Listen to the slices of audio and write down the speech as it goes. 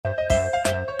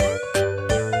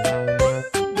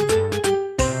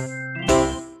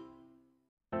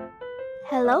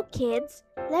Hello kids,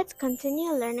 let's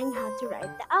continue learning how to write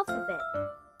the alphabet.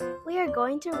 We are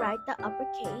going to write the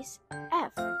uppercase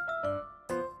F.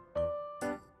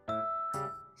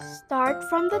 Start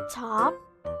from the top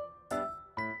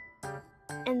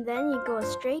and then you go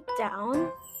straight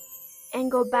down and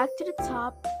go back to the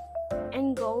top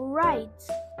and go right.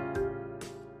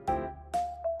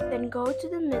 Then go to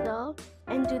the middle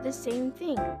and do the same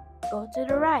thing. Go to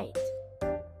the right.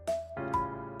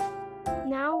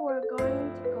 Now we're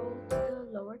going to go to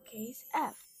the lowercase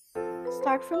f.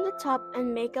 Start from the top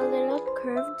and make a little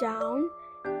curve down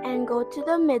and go to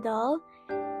the middle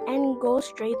and go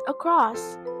straight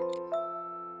across.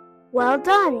 Well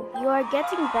done! You are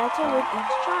getting better with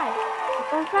each try.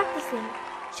 Keep on practicing.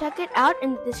 Check it out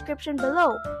in the description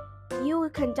below. You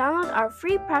can download our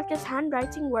free practice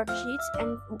handwriting worksheets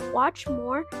and watch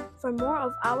more for more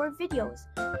of our videos.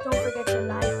 Don't forget to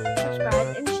like,